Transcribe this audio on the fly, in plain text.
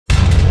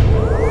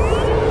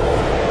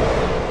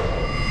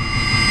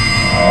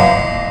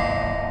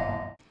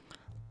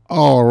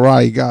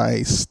right,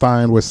 guys,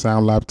 Stein with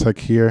Sound Lab Tech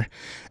here.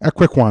 A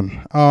quick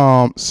one.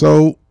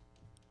 So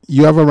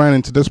you ever ran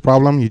into this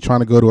problem? You're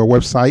trying to go to a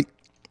website,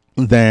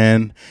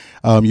 then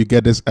you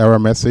get this error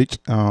message,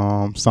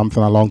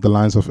 something along the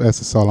lines of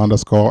SSL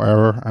underscore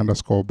error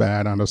underscore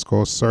bad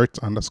underscore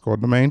cert underscore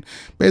domain,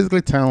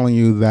 basically telling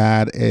you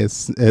that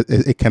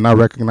it cannot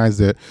recognize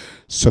the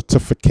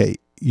certificate,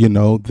 you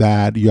know,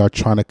 that you are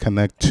trying to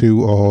connect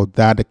to, or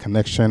that the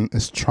connection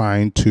is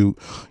trying to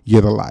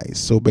utilize.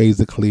 So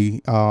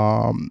basically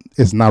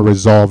it's not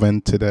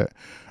resolving to the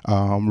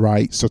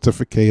right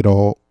certificate,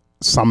 or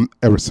some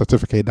error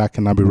certificate that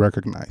cannot be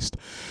recognized.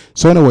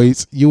 So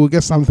anyways, you will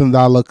get something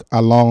that look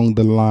along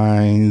the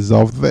lines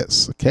of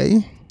this.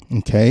 Okay,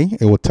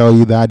 it will tell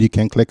you that you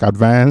can click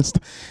advanced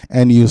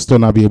and you still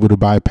not be able to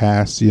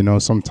bypass. You know,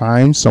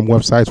 sometimes some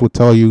websites will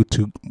tell you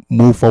to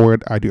move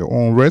forward at your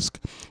own risk,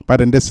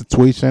 but in this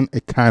situation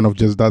it kind of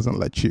just doesn't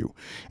let you,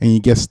 and you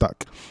get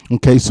stuck.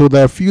 Okay, so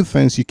there are a few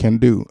things you can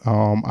do.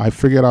 I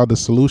figured out the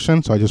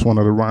solution, so I just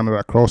wanted to run it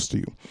across to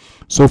you.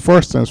 So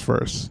first things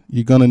first,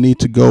 you're gonna need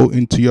to go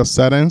into your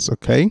settings,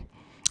 okay,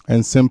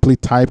 and simply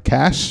type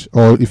cache,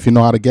 or if you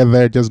know how to get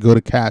there, just go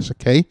to cache.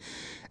 Okay,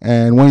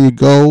 and when you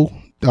go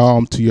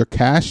to your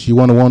cache, you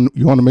want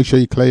to make sure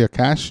you clear your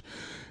cache.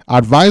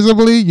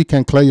 Advisably, you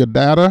can clear your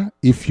data.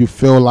 If you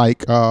feel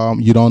like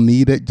you don't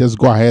need it, just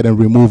go ahead and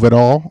remove it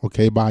all,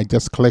 okay, by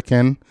just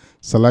clicking,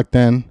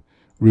 selecting,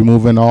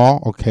 removing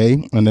all,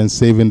 okay, and then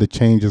saving the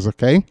changes.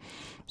 Okay,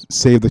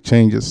 save the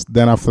changes.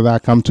 Then after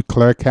that, come to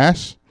clear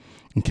cache,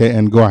 okay,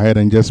 and go ahead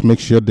and just make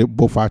sure that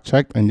both are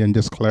checked, and then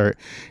just clear it.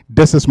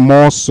 This is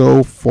more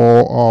so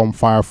for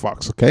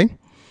Firefox. Okay,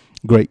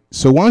 great.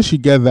 So once you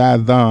get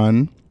that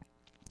done,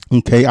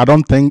 okay, I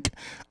don't think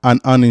an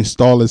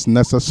uninstall is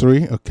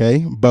necessary,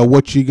 okay, but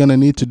what you're gonna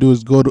need to do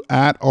is go to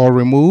add or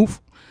remove,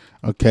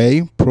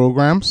 okay,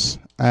 programs,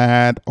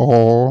 add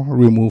or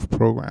remove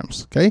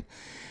programs, okay,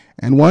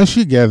 and once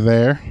you get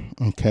there,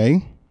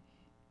 okay,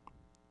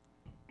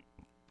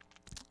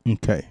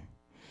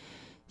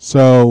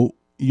 so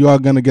you are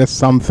gonna get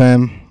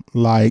something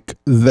like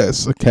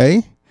this,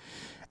 okay,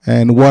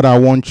 and what I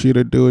want you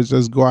to do is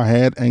just go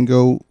ahead and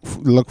go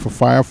look for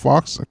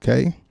Firefox,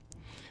 okay.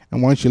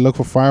 And once you look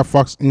for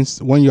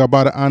Firefox, when you're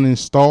about to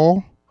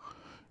uninstall,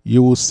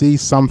 you will see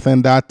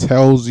something that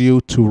tells you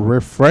to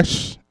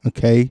refresh,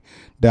 okay,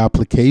 the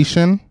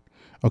application.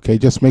 Okay,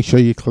 just make sure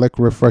you click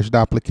refresh the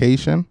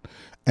application,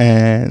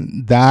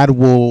 and that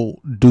will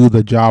do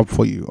the job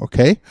for you.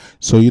 Okay,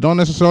 so you don't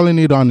necessarily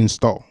need to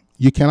uninstall.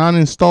 You can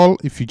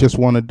uninstall if you just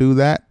want to do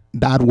that.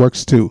 That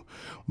works too,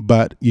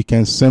 but you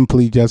can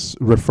simply just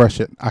refresh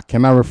it. I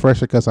cannot refresh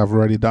it because I've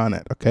already done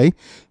it. Okay,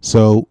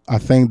 so I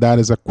think that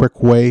is a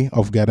quick way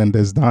of getting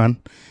this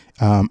done,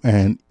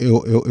 and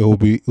it'll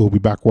be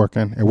back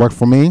working. It worked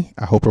for me.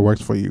 I hope it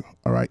works for you.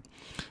 All right,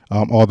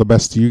 all the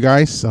best to you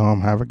guys.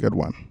 Have a good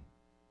one.